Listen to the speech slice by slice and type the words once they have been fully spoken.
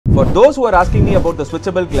For those who are asking me about the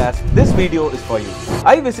switchable glass, this video is for you.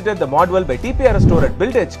 I visited the Modwell by TPRS store at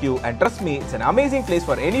BuildHQ, and trust me, it's an amazing place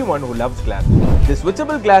for anyone who loves glass. This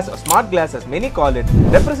switchable glass, or smart glass as many call it,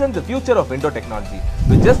 represents the future of window technology.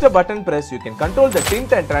 With just a button press, you can control the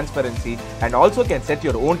tint and transparency and also can set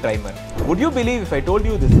your own timer. Would you believe if I told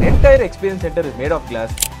you this entire experience center is made of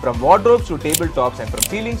glass? From wardrobes to tabletops and from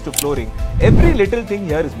ceilings to flooring, every little thing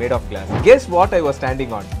here is made of glass. Guess what I was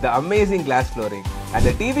standing on? The amazing glass flooring. And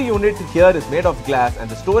the TV unit here is made of glass, and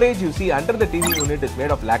the storage you see under the TV unit is made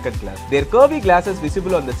of lacquered glass. Their curvy glasses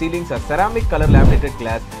visible on the ceilings are ceramic color laminated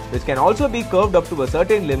glass, which can also be curved up to a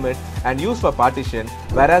certain limit and used for partition,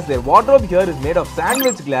 whereas their wardrobe here is made of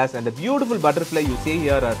sandwich glass, and the beautiful butterfly you see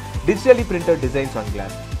here are digitally printed designs on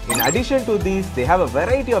glass. In addition to these, they have a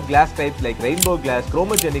variety of glass types like rainbow glass,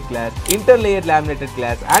 chromogenic glass, interlayered laminated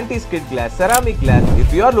glass, anti-skid glass, ceramic glass.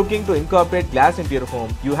 If you are looking to incorporate glass into your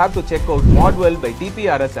home, you have to check out Modwell by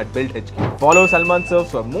TPRS at BuildHQ. Follow Salman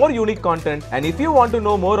Surfs for more unique content, and if you want to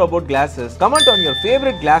know more about glasses, comment on your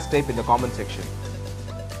favorite glass type in the comment section.